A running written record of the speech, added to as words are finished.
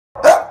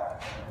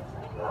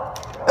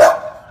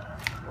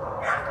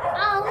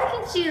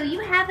you. You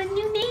have a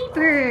new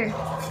neighbor.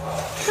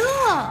 Cool.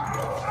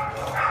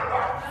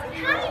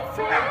 Hi,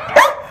 friend.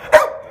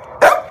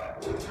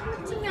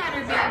 What's the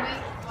matter, baby?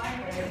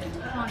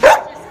 Oh, she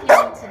just came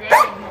in today.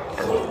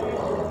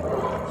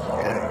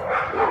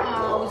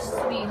 Oh,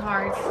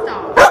 sweetheart,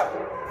 stop.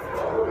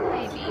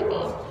 Hey,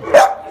 baby.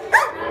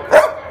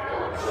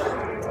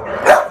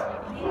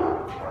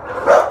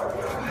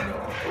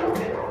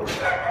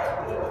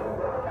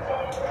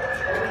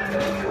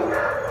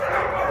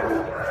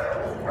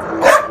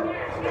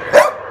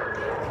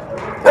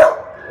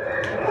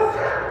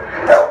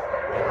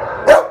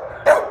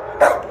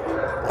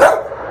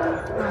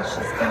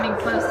 She's coming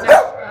closer.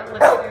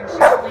 Look at her. She's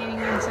leaning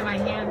into my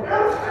hand.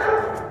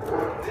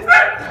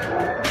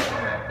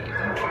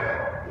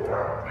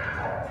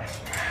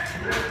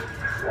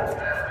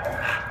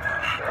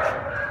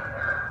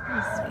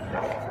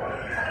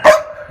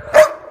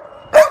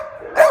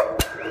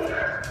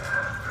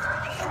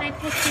 Can I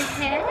pet your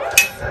head?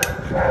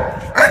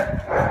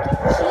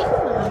 Cute,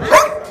 Mama.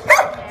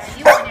 Yeah,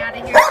 you went out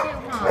of here too,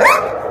 huh?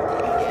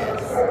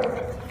 Yes.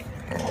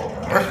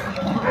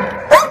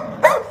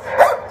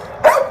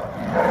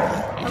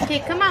 Okay,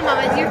 come on,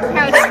 Mama. You're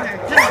crowding her.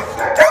 Come on.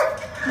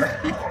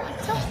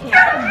 It's okay.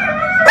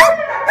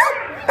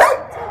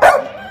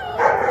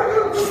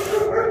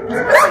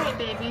 It's okay,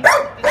 baby. She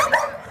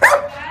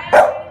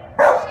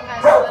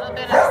has a little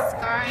bit of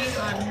scarring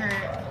on her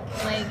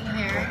leg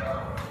hair.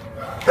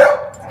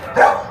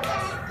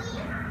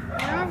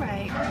 You're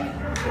alright.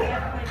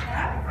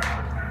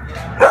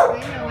 I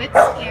know it's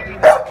scary.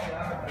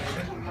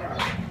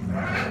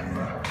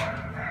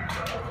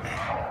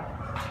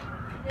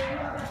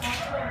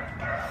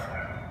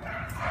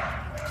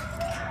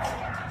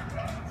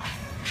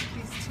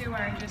 These two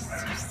are just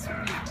so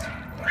sweet.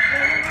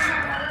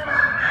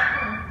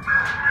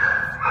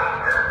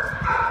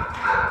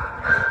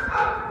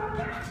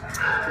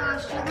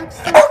 Gosh, you look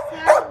so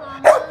sad,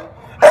 Mama.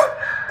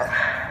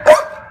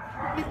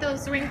 Look at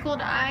those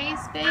wrinkled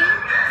eyes, babe.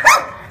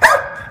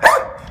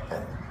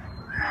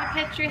 Can I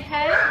pet your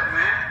head?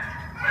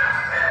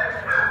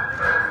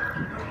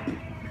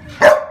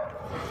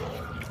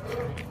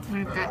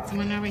 We've got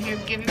someone over here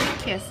giving me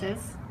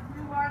kisses.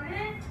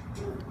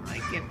 I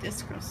give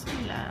this girl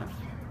some love.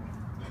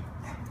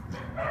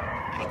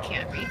 I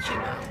can't reach you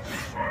now.